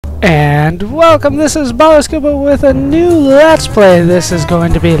And welcome, this is Scuba with a new Let's Play. This is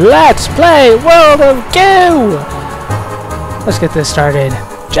going to be Let's Play World of Goo! Let's get this started.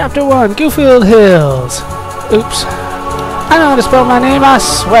 Chapter 1, Goo-Filled Hills. Oops. I know how to spell my name, I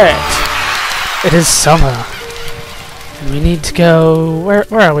swear it. It is summer. And we need to go... Where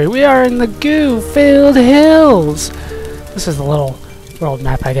are we? We are in the Goo-Filled Hills. This is the little world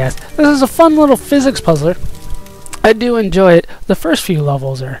map, I guess. This is a fun little physics puzzler. I do enjoy it. The first few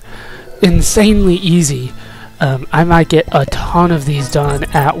levels are insanely easy. I might get a ton of these done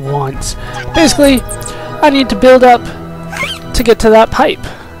at once. Basically, I need to build up to get to that pipe.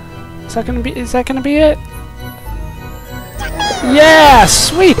 Is that gonna be it? Yeah,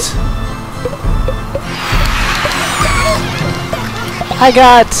 sweet! I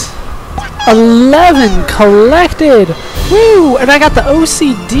got 11 collected! Woo! And I got the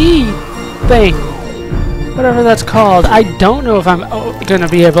OCD thing. Whatever that's called. I don't know if I'm gonna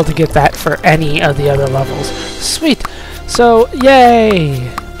be able to get that for any of the other levels. Sweet! So,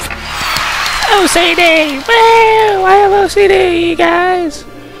 yay! OCD! Woo! I have OCD, you guys!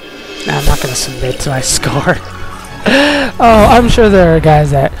 No, I'm not gonna submit to my score. Oh, I'm sure there are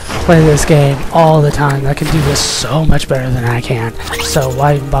guys that play this game all the time that can do this so much better than I can. So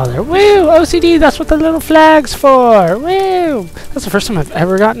why even bother? Woo! OCD, that's what the little flag's for! Woo! That's the first time I've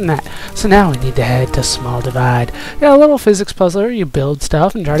ever gotten that. So now we need to head to Small Divide. Yeah, a little physics puzzler. You build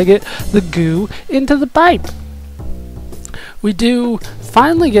stuff and try to get the goo into the pipe. We do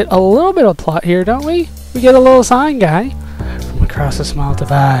finally get a little bit of plot here, don't we? We get a little sign guy from across the Small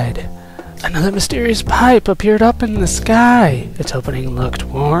Divide. Another mysterious pipe appeared up in the sky. Its opening looked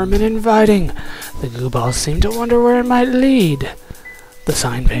warm and inviting. The goo balls seemed to wonder where it might lead. The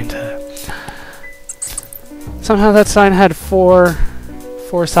sign painter. Somehow that sign had four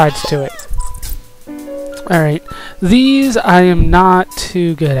sides to it. Alright, these I am not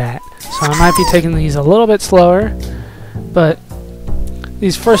too good at. So I might be taking these a little bit slower. But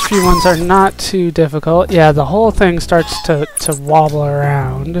these first few ones are not too difficult. Yeah, the whole thing starts to wobble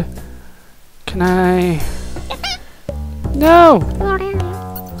around. Can I... No!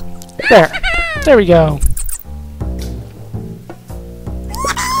 There we go.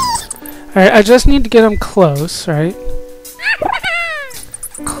 Alright, I just need to get them close, right?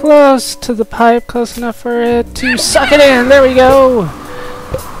 Close to the pipe, close enough for it to suck it in! There we go!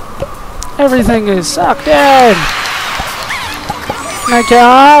 Everything is sucked in! I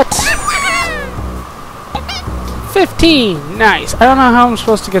got 15! Nice! I don't know how I'm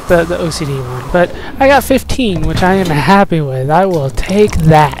supposed to get the OCD one, but I got 15, which I am happy with. I will take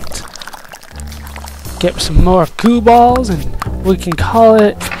that. Get some more goo balls, and we can call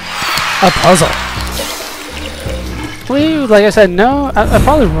it a puzzle. Woo! Like I said, no, I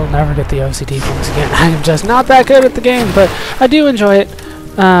probably will never get the OCD things again. I am just not that good at the game, but I do enjoy it.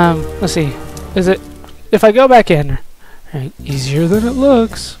 Let's see. Is it... If I go back in... Right, easier than it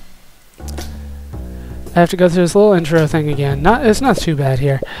looks. I have to go through this little intro thing again. It's not too bad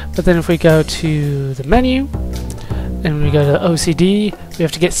here. But then if we go to the menu, and we go to OCD, we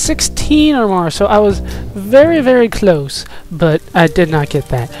have to get 16 or more. So I was very, very close, but I did not get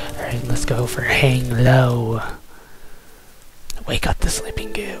that. Alright, let's go for hang low. Wake up the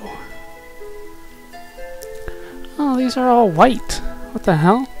sleeping goo. Oh, these are all white. What the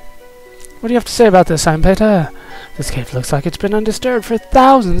hell? What do you have to say about this, Peter? This cave looks like it's been undisturbed for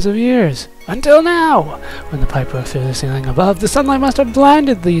thousands of years. Until now! When the pipe broke through the ceiling above, the sunlight must have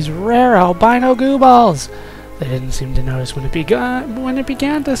blinded these rare albino goo balls. They didn't seem to notice when it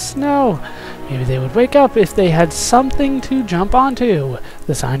began to snow. Maybe they would wake up if they had something to jump onto.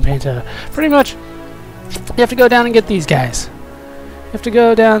 The sign painter. Pretty much, you have to go down and get these guys. You have to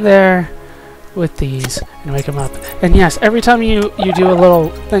go down there with these and wake them up. And yes, every time you do a little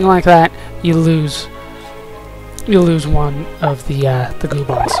thing like that, you lose one of the goo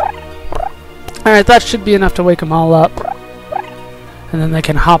balls. Alright, that should be enough to wake them all up. And then they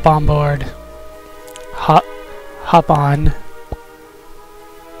can hop on board. Hop on.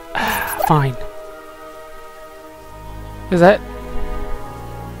 Fine. Is that...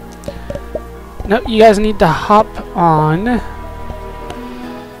 No, you guys need to hop on.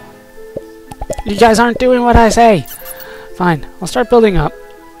 You guys aren't doing what I say! Fine, I'll start building up.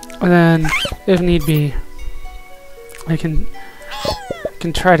 And then, if need be, I can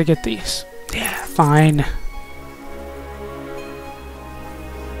try to get these. Yeah, fine.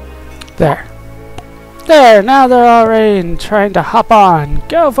 There. There, now they're all ready and trying to hop on.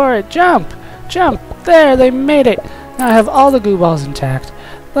 Go for it, jump! Jump! There, they made it! Now I have all the goo balls intact.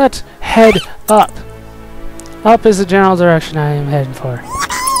 Let's head up. Up is the general direction I am heading for.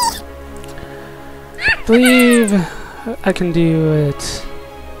 I believe I can do it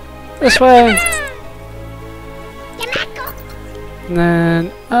This way. And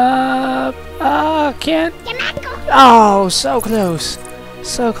then up. Can't. Oh, so close.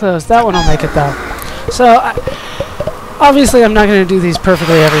 So close. That one will make it though. So, obviously I'm not going to do these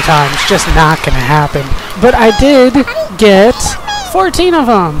perfectly every time. It's just not going to happen. But I did get 14 of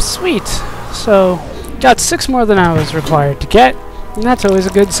them. Sweet. So, got 6 more than I was required to get. And that's always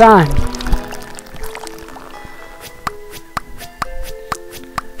a good sign.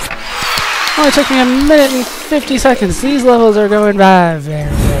 Only took me a minute and 50 seconds. These levels are going by very,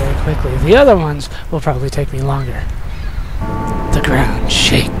 very quickly. The other ones will probably take me longer. The ground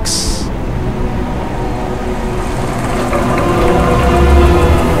shakes.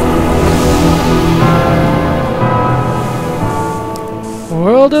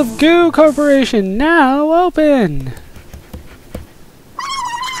 World of Goo Corporation now open.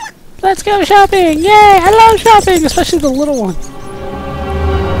 Let's go shopping! Yay! I love shopping, especially the little one.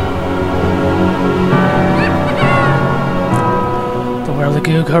 The World of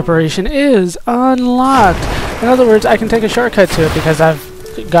Goo Corporation is unlocked. In other words, I can take a shortcut to it because I've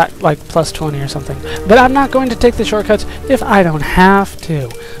got like plus 20 or something. But I'm not going to take the shortcuts if I don't have to.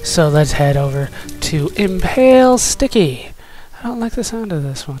 So let's head over to Impale Sticky. I don't like the sound of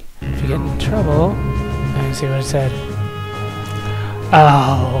this one. If you get in trouble, I can see what it said.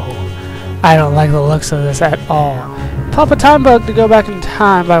 Oh, I don't like the looks of this at all. Pop a time bug to go back in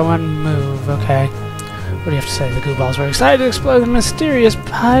time by 1 move. Okay. What do you have to say? The Goo Balls were excited to explore the mysterious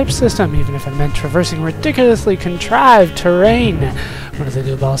pipe system, even if it meant traversing ridiculously contrived terrain. One of the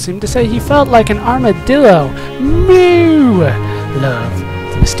Goo Balls seemed to say he felt like an armadillo. Moo! Love,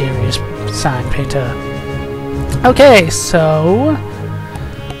 the mysterious sign painter. Okay, so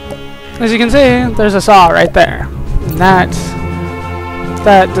as you can see, there's a saw right there. And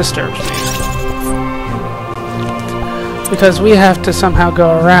that disturbs me. Because we have to somehow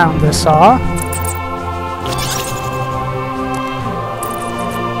go around this saw.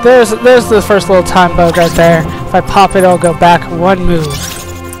 There's the first little time bug right there. If I pop it, I'll go back 1 move.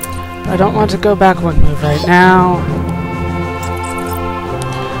 I don't want to go back 1 move right now.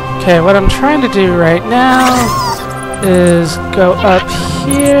 Okay, what I'm trying to do right now is go up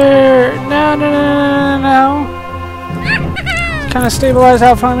here. No, no, no, no, no, no. Kind of stabilize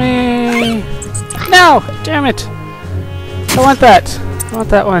out for me. No! Damn it! I want that. I want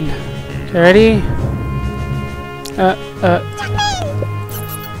that one. Okay, ready?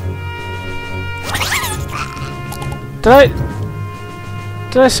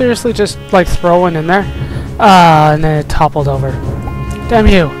 Did I seriously just, like, throw one in there? And then it toppled over. Damn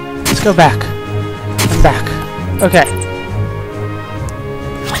you. Let's go back. I'm back. Okay.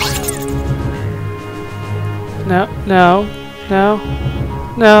 No, no, no,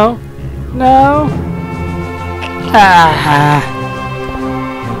 no, no. Ah!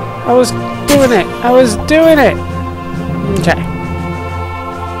 I was doing it. I was doing it. Okay.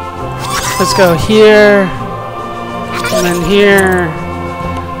 Let's go here. And then here.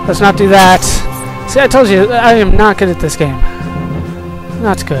 Let's not do that. See, I told you, I am not good at this game.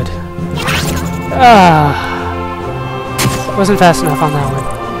 Not good. Wasn't fast enough on that one.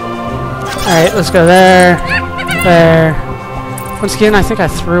 Alright, let's go there. There. Once again, I think I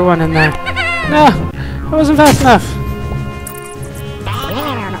threw one in there. No! I wasn't fast enough.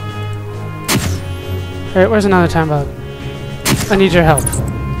 Alright, where's another time bug? I need your help.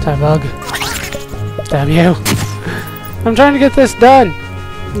 Time bug. Damn you. I'm trying to get this done.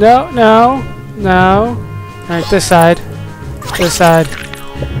 No, no, no. Alright, this side. This side.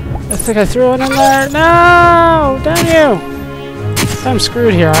 I think I threw one in there. No! Damn you! I'm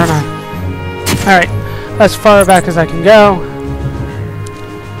screwed here, aren't I? Alright, as far back as I can go.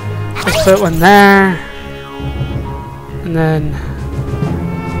 Let's put one there. And then...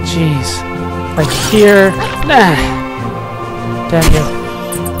 Jeez. Like here. Nah! Damn you.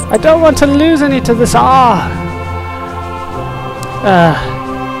 I don't want to lose any to this.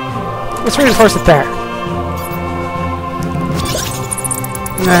 Let's reinforce it there.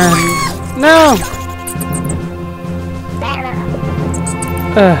 And then... No!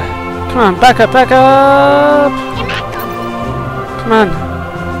 Come on, back up, back up! Come on.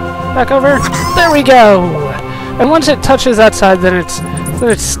 Back over. There we go! And once it touches that side, then it's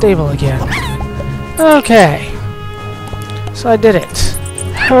stable again. Okay. So I did it.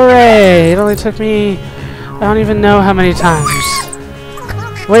 Hooray! It only took me... I don't even know how many times.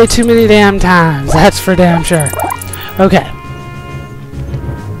 Way too many damn times. That's for damn sure. Okay.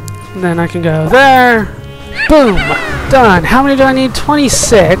 And then I can go there. Boom! Done. How many do I need?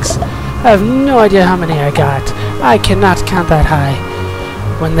 26. I have no idea how many I got. I cannot count that high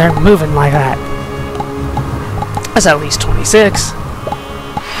when they're moving like that. That's at least 26.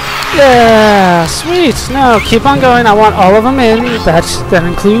 Yeah, sweet. No, keep on going. I want all of them in. That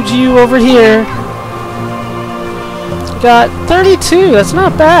includes you over here. Got 32. That's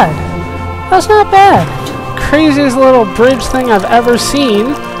not bad. That's not bad. Craziest little bridge thing I've ever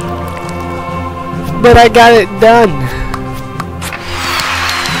seen. But I got it done.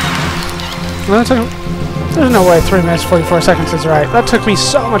 Well, there's no way 3 minutes 44 seconds is right. That took me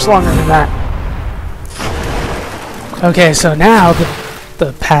so much longer than that. Okay, so now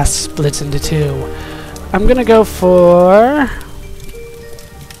the path splits into two. I'm gonna go for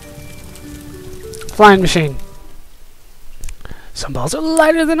flying machine. Some balls are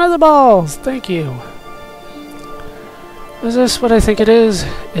lighter than other balls. Thank you. Is this what I think it is?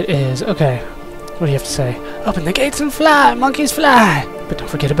 It is. Okay. What do you have to say? Open the gates and fly, monkeys fly. But don't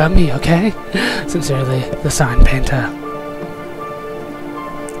forget about me, okay? Sincerely, the sign painter.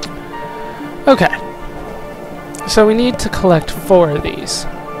 Okay. So we need to collect 4 of these.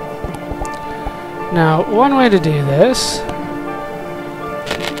 Now, one way to do this...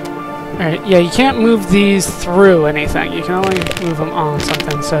 Alright, yeah, you can't move these through anything. You can only move them on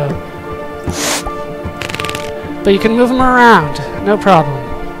something, so... But you can move them around, no problem.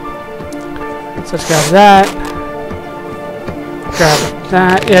 So let's grab that. Grab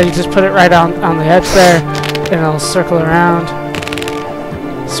that. Yeah, you just put it right on the edge there, and it'll circle around.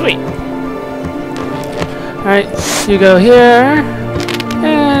 Sweet. Alright, you go here,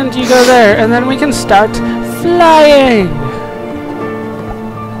 and you go there, and then we can start flying!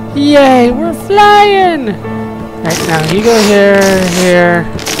 Yay, we're flying! Alright, now you go here, here.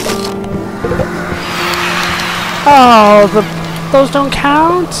 Oh, those don't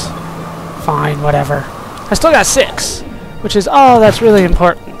count? Fine, whatever. I still got 6, which is, oh, that's really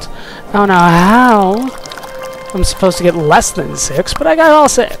important. I don't know how I'm supposed to get less than 6, but I got all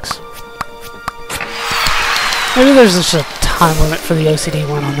 6. Maybe there's just a time limit for the OCD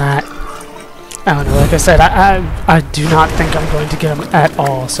one on that. I don't know, like I said, I do not think I'm going to get them at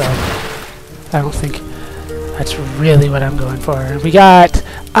all, so I don't think that's really what I'm going for. We got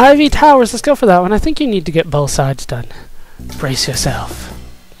Ivy Towers, let's go for that one. I think you need to get both sides done. Brace yourself.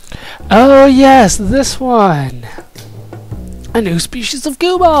 Oh yes, this one! A new species of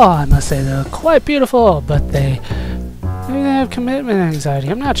goo ball! I must say they're quite beautiful, but maybe they have commitment anxiety,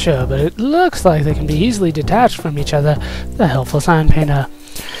 I'm not sure, but it looks like they can be easily detached from each other. The helpful sign painter.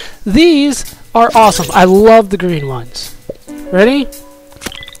 These are awesome. I love the green ones. Ready?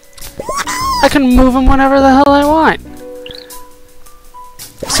 I can move them whenever the hell I want.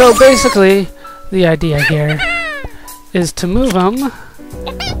 So basically, the idea here is to move them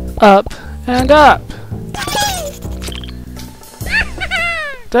up and up.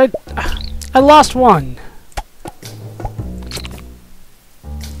 I lost one.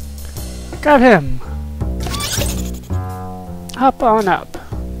 Grab him. Hop on up.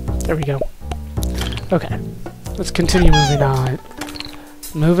 There we go. Okay. Let's continue moving on.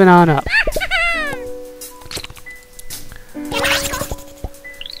 Moving on up.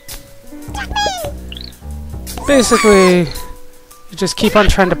 Basically, you just keep on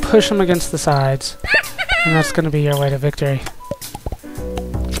trying to push them against the sides, and that's going to be your way to victory.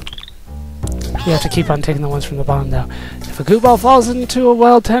 You have to keep on taking the ones from the bottom, though. If a goo ball falls into a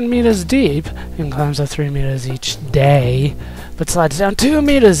well 10 meters deep and climbs up 3 meters each day, but slides down 2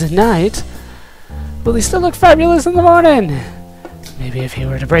 meters at night, will he still look fabulous in the morning? Maybe if he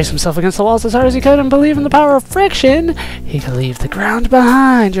were to brace himself against the walls as hard as he could and believe in the power of friction, he could leave the ground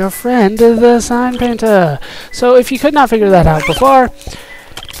behind. Your friend, the sign painter. So if you could not figure that out before,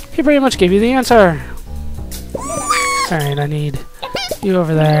 he pretty much gave you the answer. Alright, I need you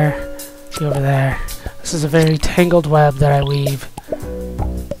over there. You over there. This is a very tangled web that I weave.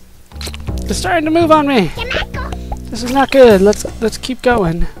 It's starting to move on me. This is not good. Let's keep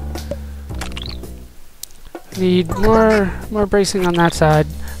going. Need more bracing on that side.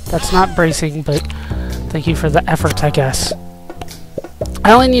 That's not bracing, but thank you for the effort, I guess.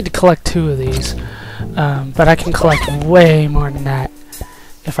 I only need to collect 2 of these, but I can collect way more than that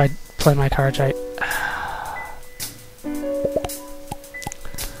if I play my cards right.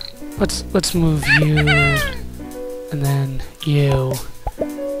 Let's move you, and then you,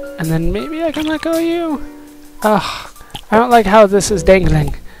 and then maybe I can let go of you. Ugh, I don't like how this is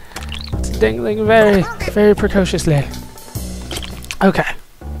dangling. It's dangling very, very precociously. Okay.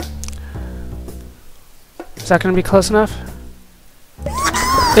 Is that going to be close enough?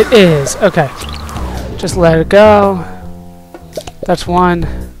 It is. Okay. Just let it go. That's 1.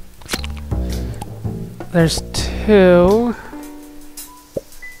 There's 2.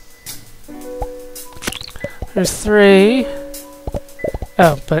 There's 3.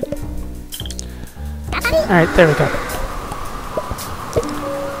 Oh, but... Alright, there we go.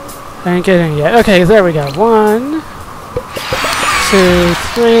 I ain't getting it yet. Okay, there we go. 1, 2,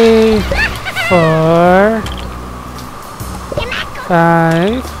 3, 4,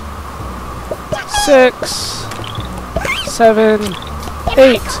 5, 6, 7,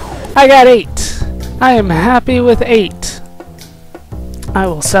 8. I got 8. I am happy with 8. I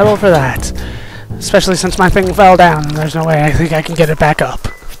will settle for that. Especially since my thing fell down and there's no way I think I can get it back up.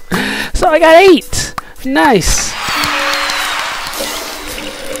 So I got 8! Nice!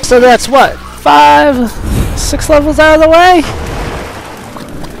 So that's what? 5, 6 levels out of the way?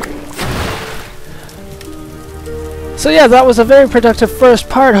 So yeah, that was a very productive first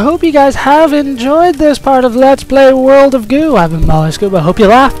part. Hope you guys have enjoyed this part of Let's Play World of Goo. I've been Molly Scuba. Hope you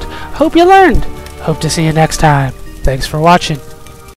laughed. Hope you learned. Hope to see you next time. Thanks for watching.